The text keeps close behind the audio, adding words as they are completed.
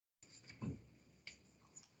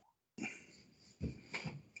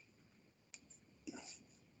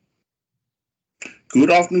Good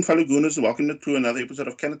afternoon, fellow Gooners. Welcome to another episode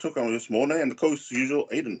of Canada Talk. I'm your host, Mona, and the co-host, as usual,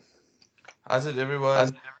 Aiden. How's it,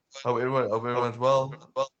 everyone? Hope everyone's well.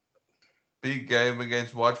 Big game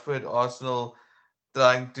against Watford. Arsenal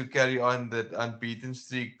trying to carry on that unbeaten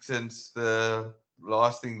streak since the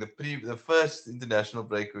last thing, the first international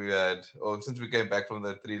break we had, or since we came back from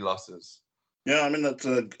the three losses. Yeah, I mean, that's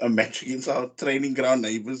a match against our training ground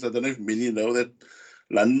neighbours. I don't know if many know that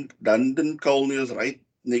London Colney is right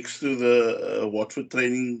next to the Watford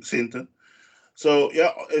training centre. So,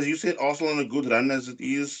 yeah, as you said, Arsenal on a good run as it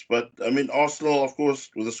is. But, I mean, Arsenal, of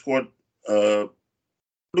course, with the squad, uh,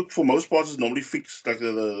 look, for most parts, is normally fixed, like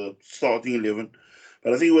the starting 11.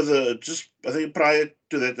 But I think with I think prior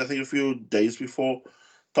to that, I think a few days before,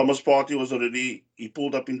 Thomas Partey was already, he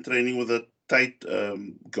pulled up in training with a tight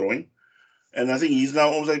groin. And I think he's now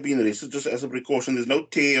almost like being rested just as a precaution. There's no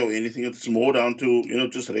tear or anything. It's more down to,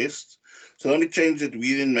 just rest. So the only change that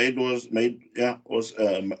we then made was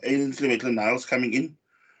Ainsley Maitland-Niles coming in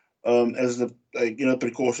as the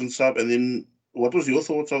precaution sub. And then what was your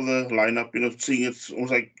thoughts of the lineup? Seeing it's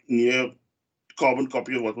almost like near carbon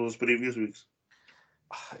copy of what was previous weeks.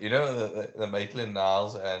 The Maitland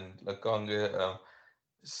Niles and Lakonga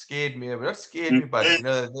scared me, but not scared me, Mm. but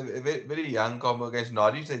they're very, very young combo against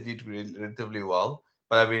Norwich. They did relatively well.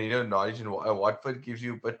 But I mean, Norwich and Watford gives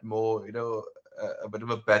you a bit more, a bit of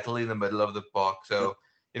a battle in the middle of the park. So,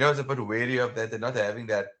 it's a bit wary of that. They're not having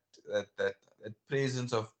that, that, that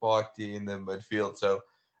presence of party in the midfield. So,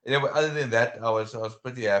 but other than that, I was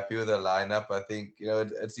pretty happy with the lineup. I think,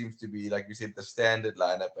 it seems to be, like you said, the standard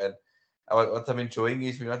lineup. And what I'm enjoying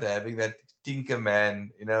is we're not having that Tinker Man,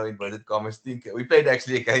 inverted commas Tinker. We played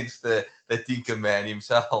actually against the Tinker Man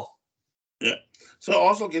himself. Yeah. So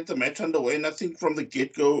Arsenal get the match underway, and I think from the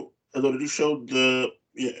get go, it already showed the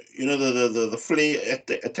flair,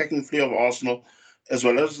 the attacking flair of Arsenal, as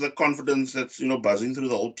well as the confidence that's buzzing through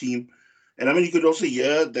the whole team. And I mean, you could also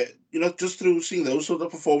hear that just through seeing those sort of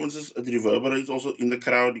performances, it reverberates also in the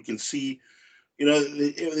crowd. You can see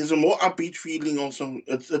there's a more upbeat feeling also.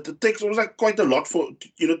 It takes almost like quite a lot for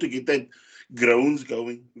to get that groans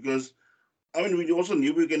going because. I mean, we also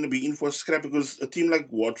knew we were going to be in for a scrap because a team like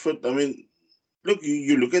Watford. I mean, look,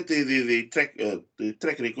 you look at the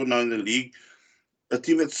track record now in the league. A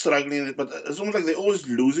team that's struggling, but it's almost like they're always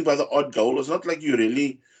losing by the odd goal. It's not like you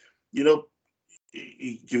really, you know,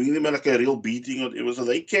 giving them like a real beating or whatever. So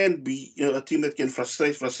they can be, a team that can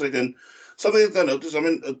frustrate, and something that I noticed. I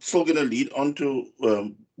mean, it's still going to lead on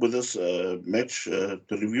to with this match to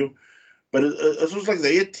review. But it was like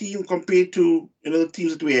they're a team compared to the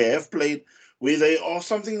teams that we have played, where they are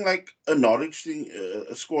something like a Norwich thing,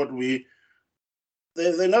 a squad where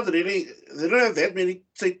they're not really, they don't have that many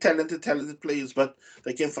say talented players, but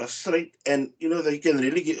they can frustrate, and they can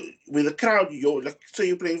really get with the crowd. You're like, say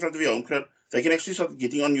you're playing in front of your own crowd, they can actually start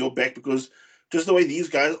getting on your back because just the way these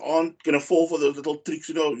guys aren't gonna fall for those little tricks.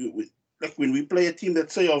 Like when we play a team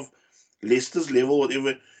that say of Leicester's level,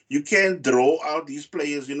 whatever, you can draw out these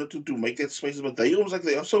players, to make that space, but they almost like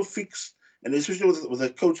they are so fixed, and especially with a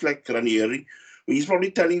coach like Ranieri, where he's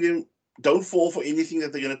probably telling them don't fall for anything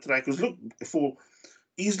that they're going to try. Because look, for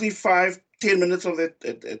easily 5, 10 minutes of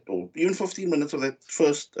that, or even 15 minutes of that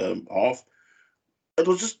first half, it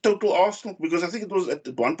was just total Arsenal. Because I think it was at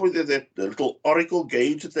one point that the little Oracle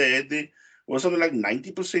gauge that they had there was something like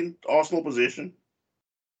 90% Arsenal possession.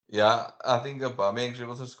 Yeah, I think Aubameyang should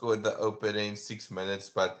also scored the opening 6 minutes,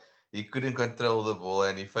 but he couldn't control the ball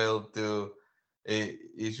and he failed to.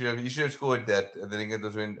 He should have scored that. I think it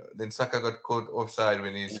was when then Saka got caught offside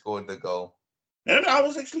when he scored the goal. And I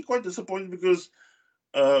was actually quite disappointed because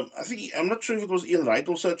I think I'm not sure if it was Ian Wright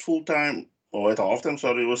also at full time or at halftime.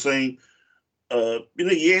 Sorry, was saying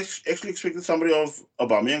yes, actually expected somebody of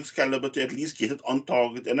Aubameyang's caliber to at least get it on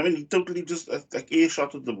target, and I mean he totally just like air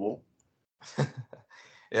shot at the ball.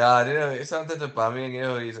 Yeah, I don't know. Sometimes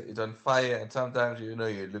Aubameyang, he's on fire, and sometimes you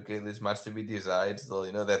look at this much to be desired. Still,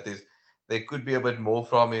 that there could be a bit more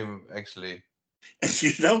from him actually.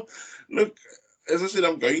 And look, as I said,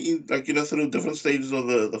 I'm going in like through different stages of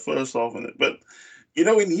the first half and it, but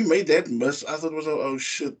when he made that miss, I thought it was oh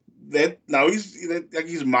shit, that now he's like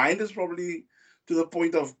his mind is probably to the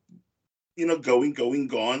point of going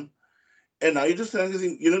gone. And now you just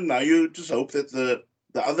think, now you just hope that the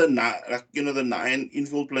other nine, like the nine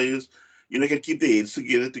infield players, can keep their heads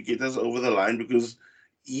together to get us over the line because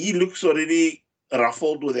he looks already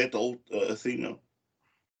ruffled with that whole thing now.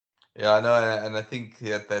 Yeah, I know, and I think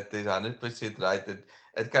that is 100% right.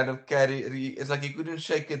 It kind of It's like he couldn't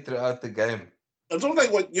shake it throughout the game. It's almost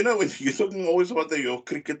like what when you're talking always about your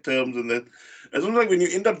cricket terms and that. It's almost like when you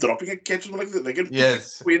end up dropping a catch, it's like they can pick it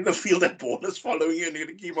Yes. way in the field that ball is following you, and you're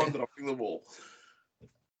gonna keep on dropping the ball.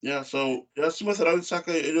 Yeah, so Smith Rowe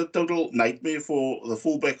Saka, a total nightmare for the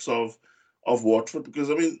fullbacks of Watford because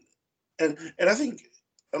I mean, and I think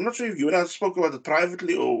I'm not sure if you and I spoke about it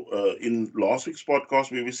privately or in last week's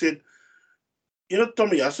podcast where we said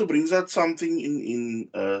Tomiyasu brings out something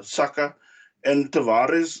in Saka, and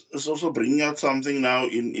Tavares is also bringing out something now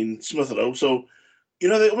in Smith Rowe. So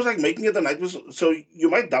they're almost like making it a night. So you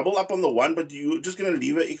might double up on the one, but you're just gonna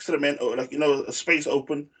leave an extra man or like a space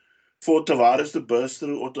open for Tavares to burst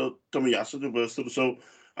through or to Tomiyasu to burst through. So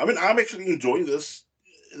I mean, I'm actually enjoying this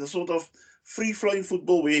the sort of free flowing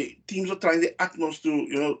football where teams are trying their utmost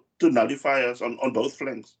to nullify us on both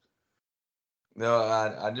flanks. No,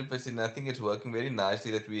 100%. I think it's working very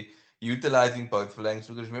nicely that we utilizing both flanks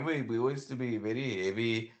because remember we always used to be very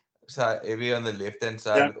heavy on the left hand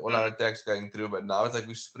side Yeah. with all our attacks going through, but now it's like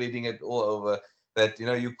we're spreading it all over. That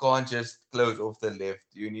you can't just close off the left.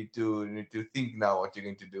 You need to think now what you're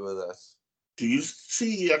going to do with us. Do you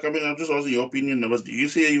see, like, I mean, I'm just asking your opinion, but do you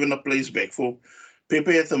see even a place back for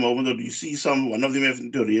Pepe at the moment, or do you see one of them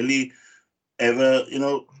having to really ever,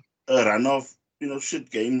 a run of, shit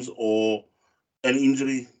games or an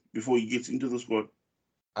injury before he gets into the squad?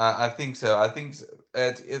 I think so. I think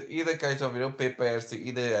it's either case of Pepe has to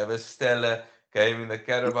either have a stellar game in the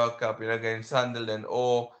Carabao Cup, against Sunderland,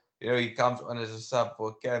 or he comes on as a sub for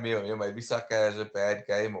a cameo. Maybe Saka has a bad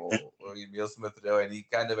game, or Emil Smith Rowe, and he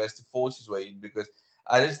kind of has to force his way in because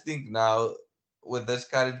I just think now with this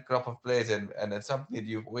current crop of players, and it's something that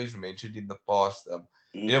you've always mentioned in the past.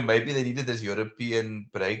 Mm, Maybe they needed this European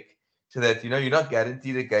break so that you're not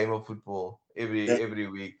guaranteed a game of football yeah, every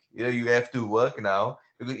week. You have to work now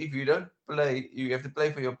because if you don't play, you have to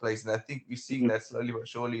play for your place. And I think we're seeing mhm. that slowly but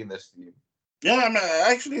surely in this team. Yeah, I mean,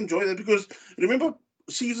 I actually enjoy that because remember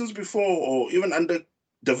seasons before, or even under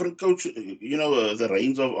different coach, the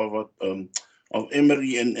reigns of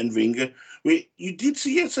Emery and Wenger, where you did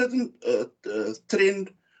see a certain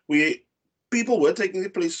trend where people were taking their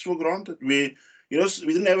places for granted. Where we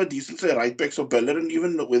didn't have a decent say right back, so Bellerin,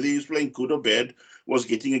 even whether he was playing good or bad, was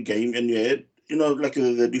getting a game, and you had like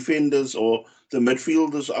the defenders or the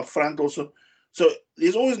midfielders up front also. So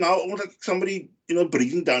there's always now almost like somebody,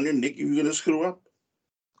 breathing down your neck if you're gonna screw up.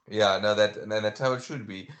 Yeah, no, that's how it should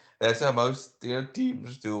be. That's how most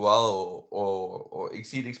teams do well or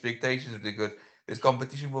exceed expectations because there's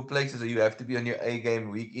competition for places. So you have to be on your A game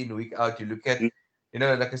week in week out. You look at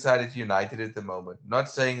like I said, it's United at the moment. Not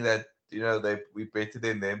saying that we better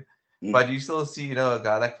than them, Mm-hmm. but you still see a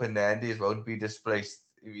guy like Fernandes won't be displaced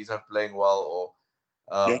if he's not playing well or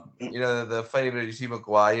Yeah, yeah, the favorite you see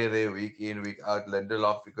Maguire there week in week out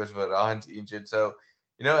Lindelof because Varane's injured. So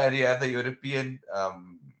and you have the European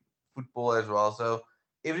football as well. So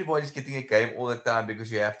everybody's getting a game all the time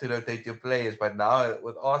because you have to rotate your players. But now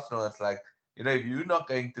with Arsenal, it's like, if you're not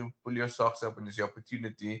going to pull your socks up and it's your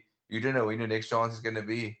opportunity, you don't know when your next chance is going to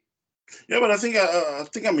be. yeah. But I think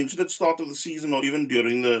I mentioned at the start of the season or even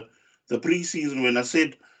during the preseason when I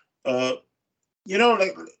said, uh,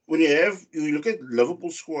 like when you look at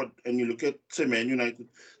Liverpool squad and you look at say Man United,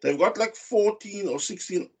 they've got like 14 or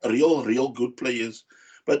 16 real good players.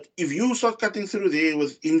 But if you start cutting through there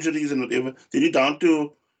with injuries and whatever, then you're down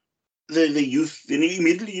to the youth. Then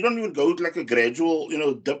you don't even go like a gradual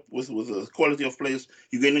dip with the quality of players.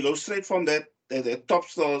 You're going to go straight from that top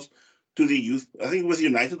stars to the youth. I think with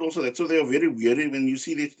United also that's why they are very weary when you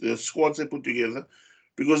see the squads they put together,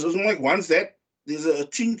 because it's not like once that there's a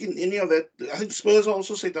chink in any of that. I think Spurs are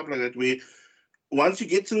also set up like that where once you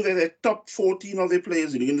get through that top 14 of their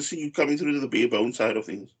players, then you're going to see you coming through to the bare bone side of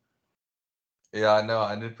things. Yeah, no,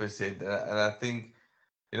 100%. And I think,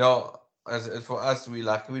 as for us, we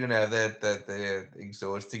lucky we don't have that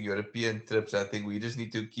exhausting European trips. I think we just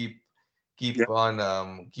need to Yeah,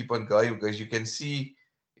 keep on going because you can see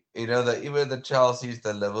even the Chelseas,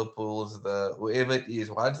 the Liverpools, the whoever it is,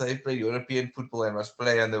 once they play European football and must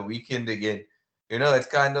play on the weekend again, it's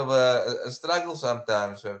kind of a struggle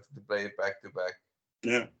sometimes to have to play it back to back.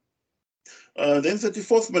 yeah. Then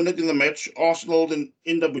 34th minute in the match, Arsenal then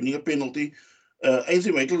end up winning a penalty.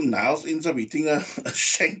 Ainsley Maitland-Niles ends up hitting a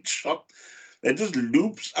shanked shot that just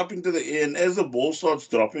loops up into the air, and as the ball starts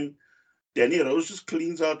dropping, Danny Rose just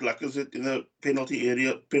cleans out Lacazette in the penalty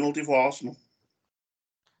area, penalty for Arsenal.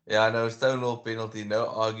 Yeah, no Stonewall penalty, no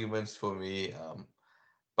arguments for me.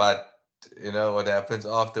 But what happens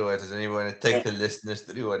afterwards is anyone to Yeah, take the listeners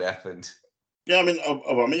through what happened. yeah, I mean,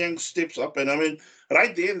 Aubameyang steps up, and I mean,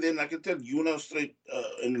 right there and then, I can tell you now straight,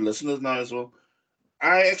 and listeners now as well,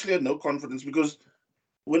 I actually had no confidence because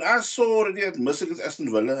when I saw already that miss against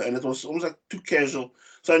Aston Villa, and it was almost like too casual,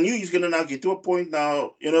 so I knew he's going to now get to a point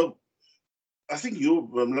now, I think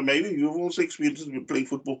maybe you've also experienced playing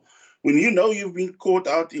football, when you know you've been caught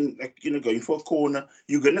out in, like, going for a corner,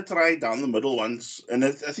 you're going to try down the middle once. And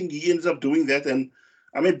I think he ends up doing that. And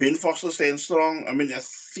I mean, Ben Foster stands strong. I mean, I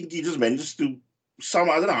think he just manages to I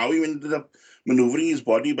don't know how he ended up maneuvering his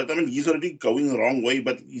body, but I mean, he's already going the wrong way,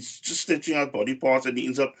 but he's just stretching out body parts and he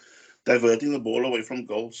ends up diverting the ball away from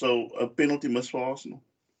goal. So a penalty miss for Arsenal.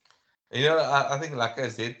 I think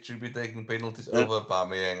Lacazette should be taking penalties Yeah, over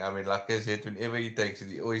Aubameyang. I mean, Lacazette, whenever he takes it,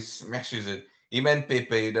 he always smashes it. Him and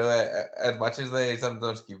Pepe, as much as they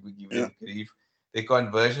sometimes give yeah, them grief, their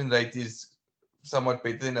conversion rate is somewhat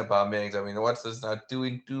better than Aubameyang's. I mean, what's this now? 2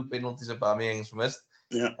 in 2 penalties Aubameyang's missed.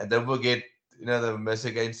 yeah, And don't forget, the miss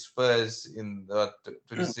against Spurs in the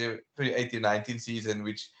yeah. 2018-19 season,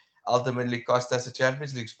 which ultimately cost us a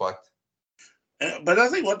Champions League spot. But I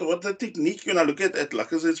think what the technique, when I look at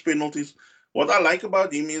Lacazette's penalties, what I like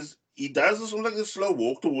about him is he does this like a slow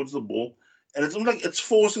walk towards the ball, and it's like it's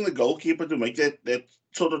forcing the goalkeeper to make that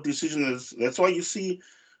sort of decision. That's why you see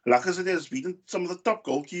Lacazette has beaten some of the top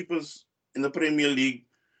goalkeepers in the Premier League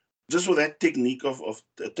just with that technique of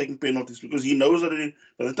taking penalties, because he knows that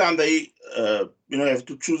by the time they have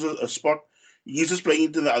to choose a spot, he's just playing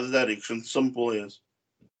into the other direction. Simple as.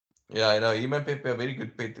 Yeah, him and Pepe are very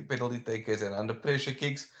good penalty takers, and under pressure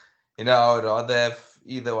kicks, I would rather have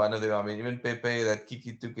either one of them. I mean, even Pepe, that kick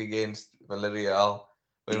he took against Villarreal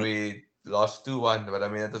when Yeah. we lost 2-1, but I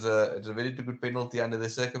mean, it's a very good penalty under the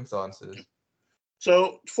circumstances.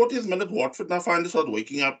 So 40th minute, Watford now finally start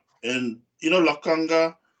waking up, and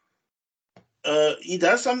Lokanga, he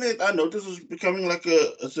does something that I notice is becoming like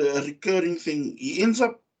a recurring thing. He ends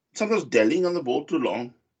up sometimes dallying on the ball too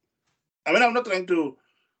long. I mean, I'm not trying to.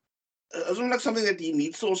 It's not like something that he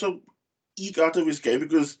needs to also eke out of his game,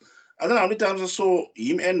 because I don't know how many times I saw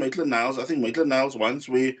him and Maitland Niles. I think Maitland Niles once,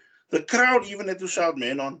 where the crowd even had to shout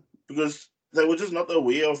man on because they were just not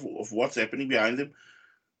aware of what's happening behind them.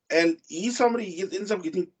 And he's somebody, he ends up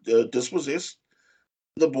getting dispossessed.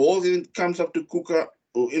 The ball then comes up to Kuka,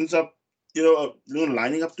 who ends up,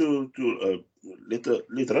 lining up to let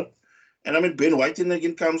rip. And I mean, Ben White then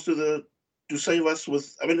again comes to save us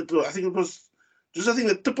with. I mean, I think it was just, I think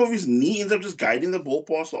the tip of his knee ends up just guiding the ball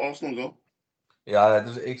past the Arsenal goal. Yeah, that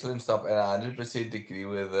was excellent stuff, and I 100% agree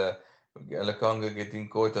with Lakonga getting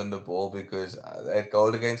caught on the ball, because that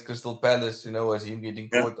goal against Crystal Palace, was him getting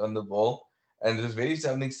Yeah. caught on the ball, and it was very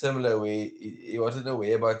something similar where he wasn't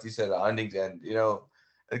aware about his surroundings, and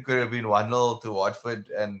it could have been 1-0 to Watford,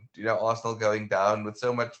 and Arsenal going down with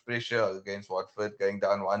so much pressure against Watford, going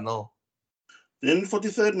down 1-0. Then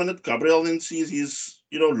 43rd minute, Gabriel then sees his,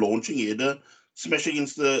 launching header smash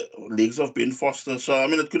against the legs of Ben Foster. So, I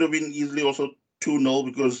mean, it could have been easily also 2-0,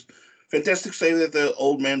 because fantastic save that the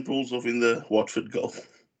old man pulls off in the Watford goal.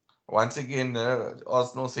 Once again,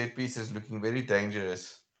 Arsenal set piece is looking very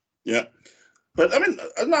dangerous. Yeah. But, I mean,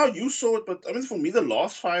 I don't know how you saw it, but, I mean, for me, the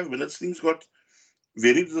last 5 minutes, things got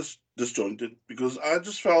very disjointed, because I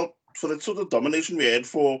just felt for that sort of domination we had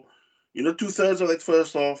for, 2/3 of that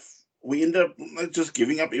first half, we ended up like, just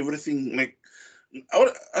giving up everything. Like,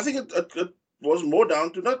 I think it was more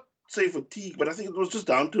down to not say fatigue, but I think it was just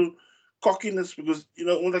down to cockiness, because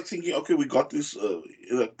we're like thinking, okay, we got this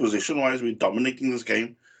position wise, we're dominating this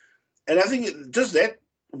game, and I think just that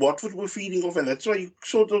Watford were feeding off, and that's why you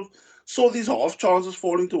sort of saw these half chances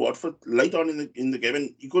falling to Watford late on in the game,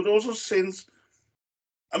 and you could also sense.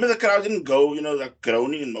 I mean, the crowd didn't go, like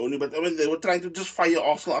groaning and moaning, but I mean, they were trying to just fire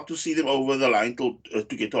Arsenal up to see them over the line to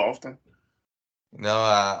get to halftime. No,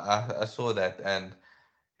 I saw that, and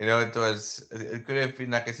it could have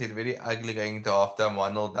been, like I said, very ugly going to halftime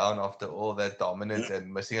 1-0 down after all that dominance Yeah,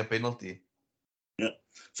 and missing a penalty. yeah.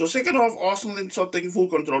 So second half, Arsenal then started taking full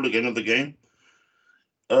control again of the game.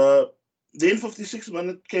 Uh, then 56th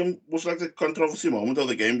minute was like the controversy moment of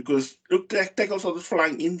the game, because look, tackles started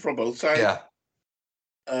flying in from both sides. Yeah,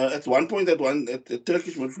 At one point, at the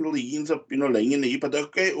Turkish midfield, he ends up laying in the heap. But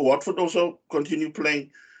okay, Watford also continued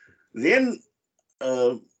playing. Then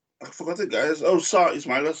I forgot the guys. Oh,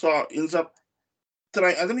 Ismaila Sarr ends up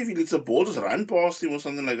trying. I don't know if he lets the ball just run past him or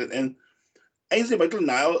something like that. And Ainsley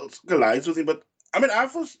Maitland-Niles collides with him. But I mean, I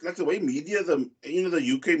feel like the way media, the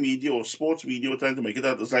UK media or sports media were trying to make it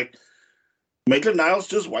out, it's like Maitland-Niles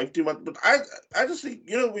just wiped him out. But I just think,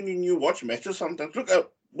 when you watch matches sometimes,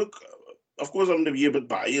 look. Of course, I'm going to be a bit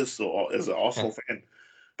biased as an Arsenal fan,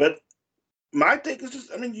 but my take is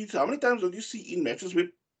just, I mean, how many times have you see in matches where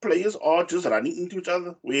players are just running into each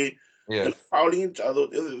other, where they're yes. not fouling each other,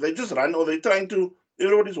 they just run, or they're trying to,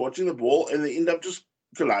 everybody's watching the ball and they end up just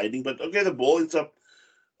colliding. But okay, the ball ends up,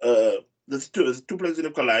 there's two players end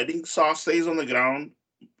up colliding. Sarr stays on the ground.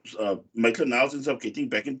 Maitland Niles ends up getting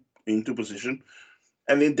back into position.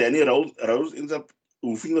 And then Danny Rose ends up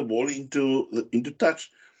hoofing the ball into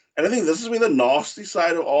touch. And I think this is where the nasty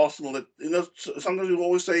side of Arsenal that, sometimes we're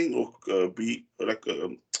always saying, be like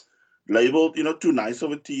labeled, too nice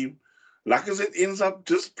of a team. Lacazette ends up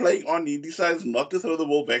just playing on. He decides not to throw the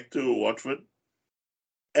ball back to Watford.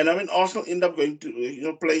 And I mean, Arsenal end up going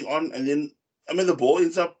to, playing on. And then, I mean, the ball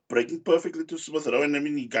ends up breaking perfectly to Smith Rowe. And I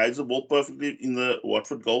mean, he guides the ball perfectly in the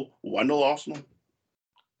Watford goal. 1-0 Arsenal.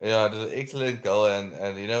 Yeah, it was an excellent goal,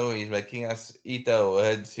 and he's making us eat our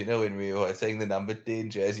words. When we were saying the number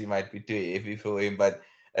 10 jersey might be too heavy for him, but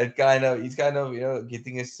he's kind of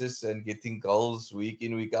getting assists and getting goals week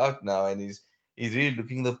in week out now, and he's really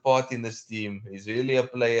looking the part in this team. He's really a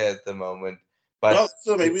player at the moment. Well, But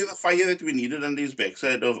so maybe the fire that we needed on his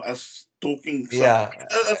backside of us talking some. yeah,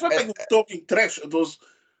 It's not like we were talking trash. It was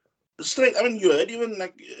straight. I mean, you heard even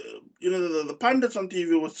like the pundits on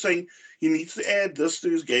TV were saying he needs to add this to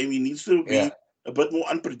his game. He needs to yeah, be a bit more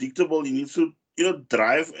unpredictable. He needs to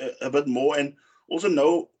drive a bit more and also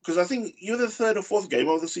know, because I think you're the third or fourth game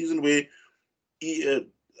of the season where he.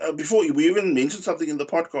 Before we even mentioned something in the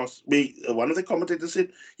podcast, where one of the commentators said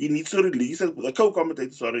he needs to release it. The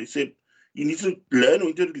co-commentator, sorry, said you need to learn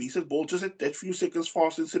when to release the ball just at that few seconds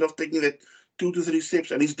fast instead of taking that 2 to 3 steps.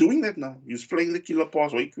 And he's doing that now. He's playing the killer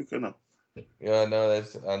pass way quicker now. yeah. No,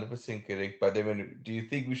 that's 100% correct. But I mean, do you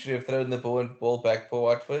think we should have thrown the ball back for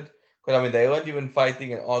Watford? Because I mean, they weren't even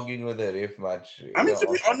fighting and arguing with the ref much. I mean, to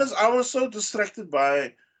be honest, I was so distracted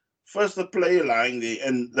by first the player lying there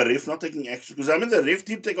and the ref not taking action. Because I mean, the ref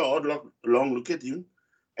did take a long look at him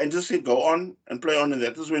and just said, go on and play on. And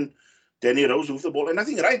that is when Danny Rose moved the ball. And I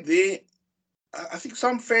think right there, I think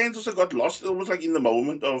some fans also got lost almost like in the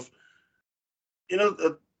moment of,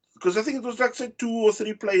 because I think it was like, say, 2 or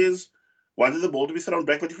 3 players wanted the ball to be thrown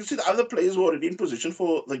back. But you could see the other players were already in position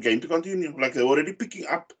for the game to continue. Like they were already picking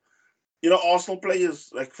up, Arsenal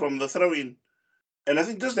players like from the throw in. And I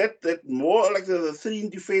think just that more like the three in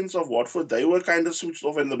defense of Watford, they were kind of switched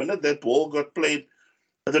off. And the minute that ball got played,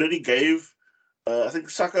 it already gave, I think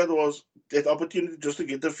Saka was that opportunity just to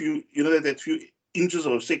get a few, that few inches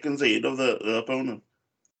or seconds ahead of the opponent.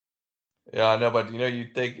 Yeah, no, but you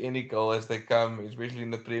take any goal as they come, especially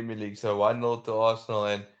in the Premier League. So 1-0 to Arsenal,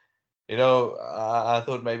 and I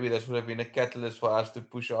thought maybe this would have been a catalyst for us to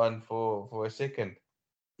push on for a second.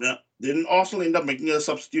 Yeah. Then Arsenal end up making a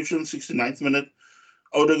substitution, 69th minute.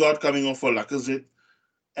 Odegaard coming off for Lacazette.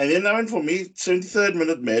 And then I mean, for me, 73rd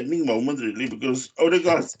minute maddening moment really, because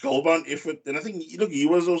Odegaard's goal-bound effort, and I think he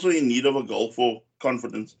was also in need of a goal for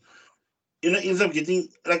confidence. Ends up getting,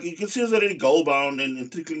 like, you can see he was already goal-bound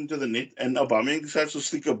and trickling to the net, and Aubameyang decides to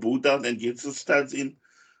stick a boot out and gets the studs in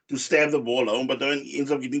to stab the ball home, but then he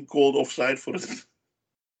ends up getting called offside for it.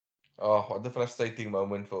 Oh, what a frustrating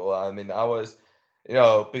moment for all. I mean, I was,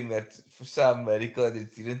 hoping that for some miracle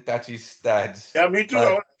it didn't touch his studs, Yeah, me too. I was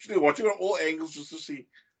but actually watching on all angles just to see.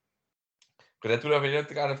 that would have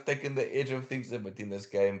kind of taken the edge of things a bit in this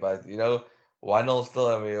game. But 1-0 still.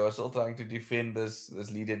 I mean, we're still trying to defend this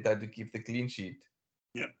lead and trying to keep the clean sheet.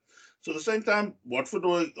 Yeah. So at the same time, Watford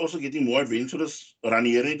were also getting more adventurous.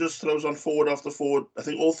 Ranieri just throws on forward after forward. I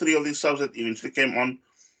think all three of these subs that eventually came on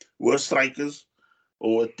were strikers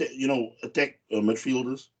or attack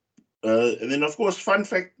midfielders. And then, of course, fun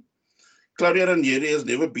fact: Claudio Ranieri has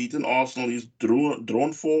never beaten Arsenal. He's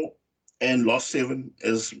drawn 4 and lost 7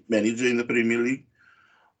 as manager in the Premier League.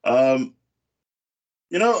 Um,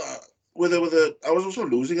 you know, I was also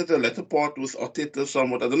losing at the latter part with Arteta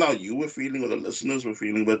somewhat. I don't know how you were feeling or the listeners were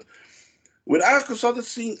feeling, but when I started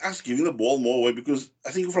seeing us giving the ball more away, because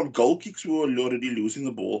I think from goal kicks we were already losing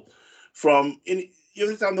the ball.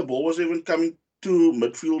 Every time the ball was even coming to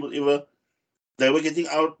midfield, whatever, they were getting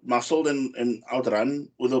out muscled and outrun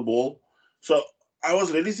with the ball. So I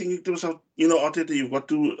was really thinking to myself, Arteta, you've got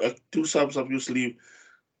two subs up your sleeve.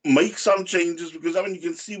 Make some changes, because I mean you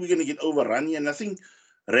can see we're gonna get overrun. And I think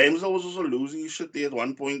Ramsdale was also losing his shit there at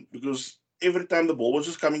one point, because every time the ball was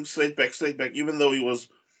just coming straight back, even though he was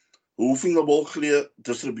hoofing the ball clear,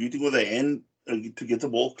 distributing with a hand to get the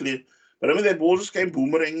ball clear. But I mean, that ball just came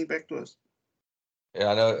boomeranging back to us.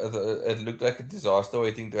 Yeah, I know it looked like a disaster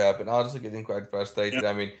waiting to happen. I was also getting quite Yeah. frustrated.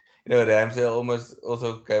 I mean, Ramsdale almost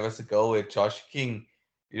also gave us a goal with Josh King.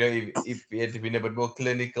 If he had been a bit more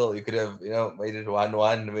clinical, he could have, made it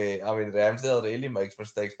 1-1. Where I mean, Ramsdale really makes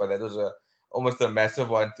mistakes, but that was almost a massive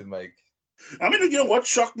one to make. I mean, what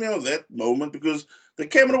shocked me on that moment, because the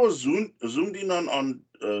camera was zoomed in on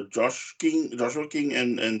Joshua King,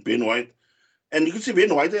 and Ben White. And you could see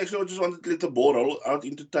Ben White actually just wanted to let the ball roll out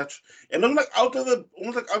into touch. And then, like, almost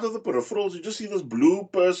like out of the peripherals, you just see this blue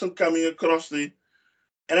person coming across the.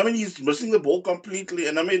 And I mean, he's missing the ball completely.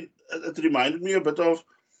 And I mean, it reminded me a bit of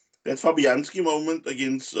that Fabianski moment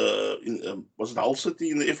against was it Hull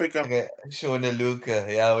City in the FA Cup? Okay, Sean Luca,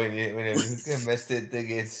 yeah, when Luca missed it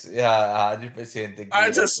against, yeah, 100% I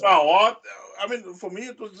agree. just saw what I mean. For me,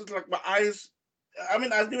 it was just like my eyes. I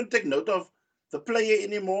mean, I didn't even take note of the player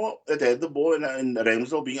anymore that had the ball and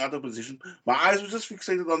Ramsdale being out of position. My eyes were just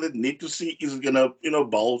fixated on that net to see is it gonna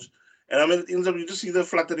bulge. And I mean, it ends up you just see the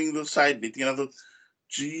fluttering the side netting, and I thought,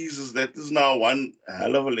 Jesus, that is now one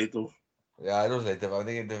hell of a let off. Yeah, it was later. I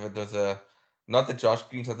think if it was not the Josh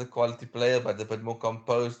Green's not the quality player, but a bit more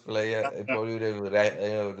composed player, it probably would have,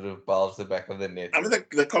 would have bulged the back of the net. I mean,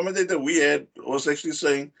 the commentator we had was actually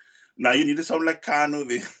saying, now you need to sound like Kanu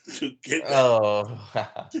there to get that. Oh,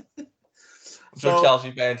 I'm sure So,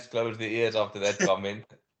 Chelsea fans closed their ears after that comment.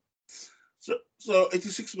 so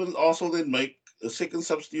 86 minutes also then make a second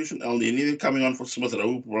substitution. El Nini then coming on for Smith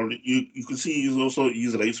Rowe. Probably you could see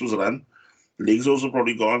his race was run. Legs also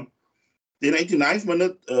probably gone. Then 89th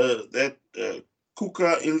minute, that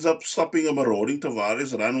Kuka ends up stopping a marauding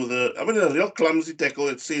Tavares run with a real clumsy tackle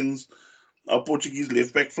that sends our Portuguese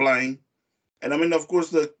left back flying. And I mean, of course,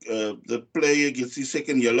 the player gets his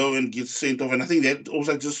second yellow and gets sent off. And I think that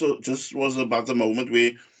also just was about the moment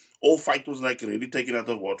where all fight was like really taken out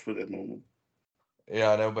of Watford at that moment.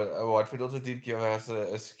 Yeah, no, but Watford also did give us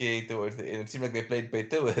a scare towards the end. It seemed like they played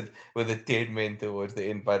better with the 10 men towards the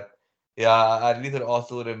end. But yeah, I really thought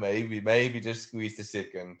Arsenal would have maybe just squeezed a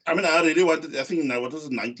second. I mean, I really wanted. I think now what was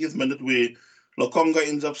the 90th minute where Lokonga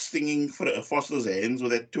ends up stinging Foster's hands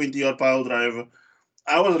with that 20-yard pile driver.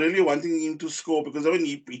 I was really wanting him to score because I mean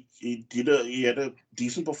he had a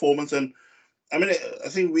decent performance, and I mean I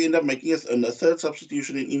think we end up making a third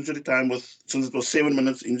substitution in injury time with, since it was 7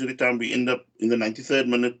 minutes injury time, we end up in the 93rd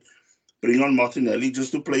minute bring on Martinelli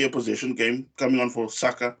just to play a possession game, coming on for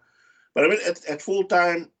Saka. But I mean at full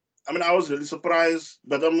time, I mean I was really surprised,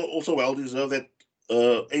 but I'm also well deserved that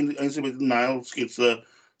Ainsley Niles gets the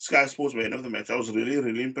Sky Sports man of the match. I was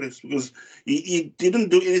really impressed because he didn't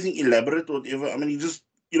do anything elaborate or whatever. I mean, he just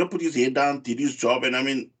put his head down, did his job, and I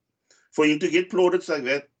mean, for him to get plaudits like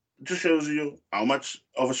that, it just shows you how much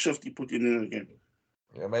of a shift he put in the game.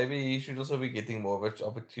 Yeah, maybe he should also be getting more of an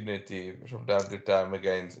opportunity from time to time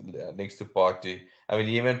against next to Party. I mean,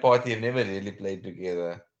 him and Party have never really played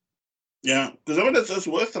together. Yeah, because I mean, it's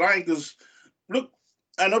worth trying. Because look,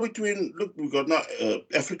 I know we've got now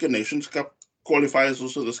African Nations Cup qualifiers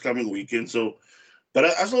also this coming weekend. So, but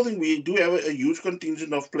I still think we do have a huge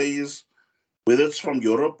contingent of players, whether it's from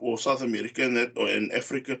Europe or South America and that, or in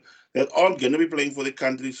Africa, that aren't going to be playing for the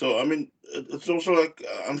country. So I mean, it's also like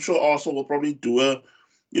I'm sure Arsenal will probably do a,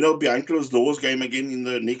 behind closed doors game again in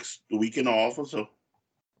the next week and a half or so.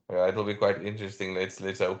 Yeah, it'll be quite interesting.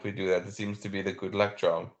 Let's hope we do that. It seems to be the good luck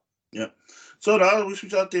charm. Yeah. So now we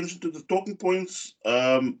switch our attention to the talking points.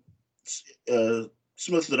 Uh,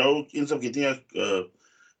 Smith Rowe ends up getting a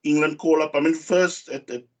England call up. I mean, first,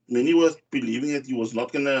 many were believing that he was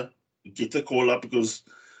not going to get a call up because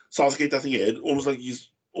Southgate, I think, had almost like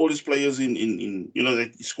all his players in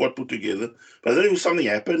that squad put together. But then something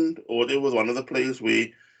happened, or there was one of the players where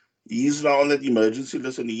he's now on that emergency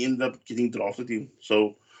list and he ended up getting drafted in.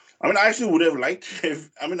 So, I mean, I actually would have liked to have,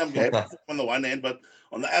 I mean, I'm happy on the one hand, but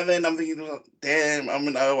on the other hand, I'm thinking, damn, I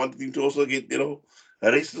mean, I wanted him to also get,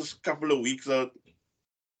 rest this couple of weeks out.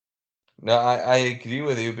 No, I agree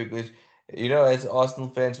with you because, as Arsenal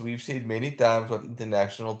fans, we've seen many times what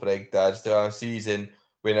international break does to our season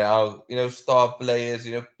when our, star players,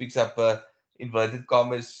 picks up a inverted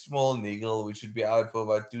commas small niggle, which should be out for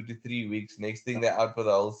about 2 to 3 weeks. Next thing they're out for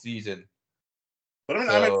the whole season. But I mean,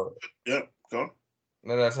 So, yeah, go on.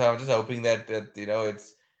 no, so I'm just hoping that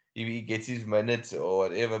it's if he gets his minutes or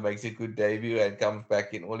whatever, makes a good debut and comes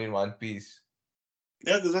back in all in one piece.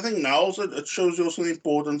 Yeah, because I think now also it shows you also the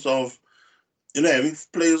importance of, having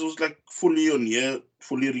players who's like fully or near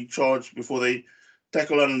fully recharged before they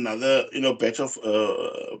tackle on another, batch of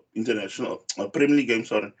international Premier League games.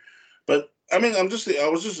 Sorry, but I mean, I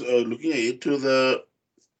was just looking ahead to the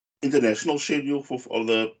international schedule for of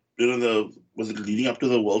the the was it leading up to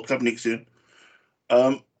the World Cup next year.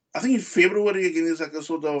 I think in February again is like a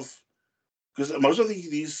sort of, because most of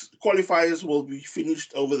these qualifiers will be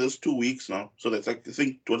finished over those 2 weeks now. So that's like, I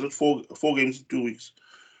think, was it four games in 2 weeks.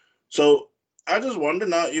 So I just wonder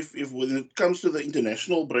now if when it comes to the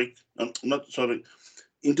international break, not sorry,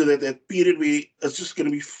 into that period where it's just going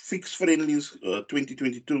to be fixed friendlies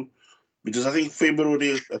 2022, because I think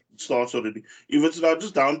February starts already. If it's now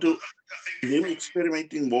just down to them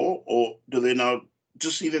experimenting more, or do they now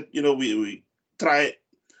just see that we try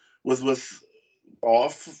with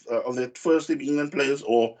off of that first team England players,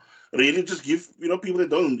 or really just give people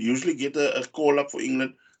that don't usually get a call up for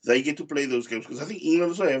England they get to play those games, because I think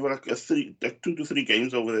England also have like 2 to 3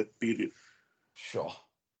 games over that period. Sure.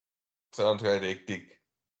 Sounds quite hectic.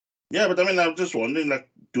 Yeah, but I mean, I'm just wondering, like,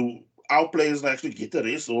 do our players actually get a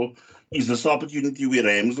rest, or is this an opportunity where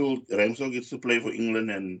Ramsdale gets to play for England,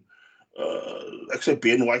 and except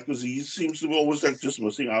Ben White, because he seems to be always like just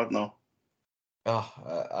missing out now. Oh,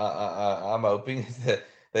 I'm hoping that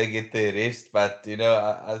they get their rest, but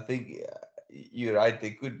I think you're right.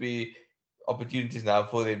 There could be opportunities now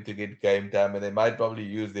for them to get game time, and they might probably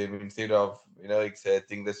use them instead of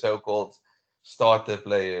exerting the so-called starter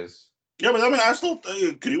players. Yeah, but I mean, I still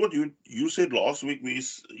agree what you said last week.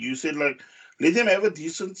 You said, like, let them have a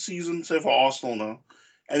decent season, say, for Arsenal now.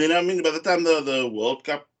 And then, I mean, by the time the World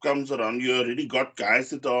Cup comes around, you already got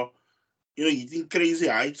guys that are, hitting crazy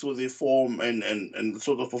heights with their form and the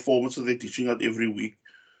sort of performance that they're teaching out every week.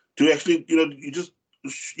 To actually,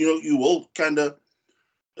 you will kind of,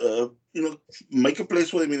 uh, make a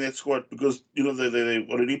place for them in that squad, because, they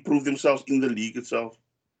already proved themselves in the league itself.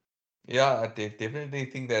 Yeah, I definitely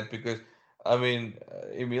think that because I mean,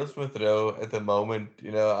 Emil Smith Rowe at the moment,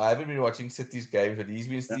 I haven't been watching City's games, but he's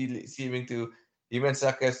been Yeah. seeming to, him and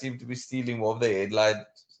Saka seem to be stealing more of the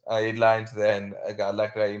headlines than a guy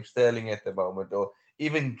like Raheem Sterling at the moment, or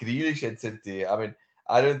even Grealish at City. I mean,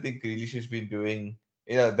 I don't think Grealish has been doing,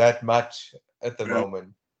 that much at the Yeah.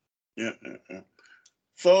 moment. Yeah. Yeah. Yeah.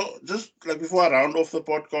 So, just like before I round off the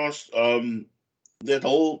podcast, that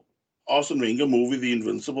whole Arsene Wenger movie, The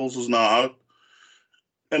Invincibles, is now out.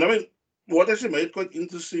 And I mean, what actually made it quite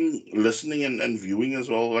interesting listening and viewing as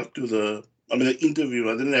well, like the interview.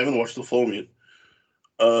 I haven't watched the film yet.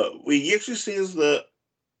 Where he actually says the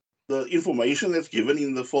information that's given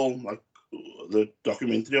in the film, like the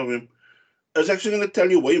documentary of him, is actually going to tell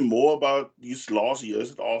you way more about his last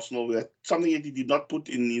years at Arsenal. That something that he did not put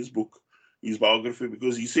in his book, his biography,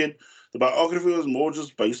 because he said the biography was more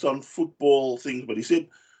just based on football things. But he said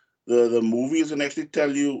the movies can actually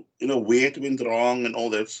tell you, where it went wrong and all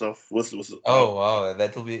that stuff. With Oh wow,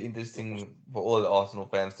 that will be interesting for all Arsenal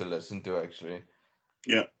fans to listen to actually.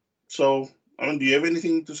 yeah. So, I mean, do you have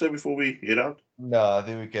anything to say before we head out? No, I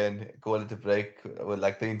think we can call it a break, or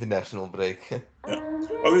like the international break. Yeah.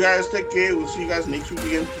 Okay, guys, take care. We'll see you guys next week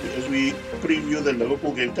again as we preview the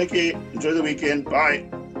Liverpool game. Take care. Enjoy the weekend. Bye.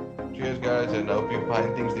 Cheers, guys, and I hope you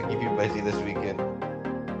find things to keep you busy this weekend.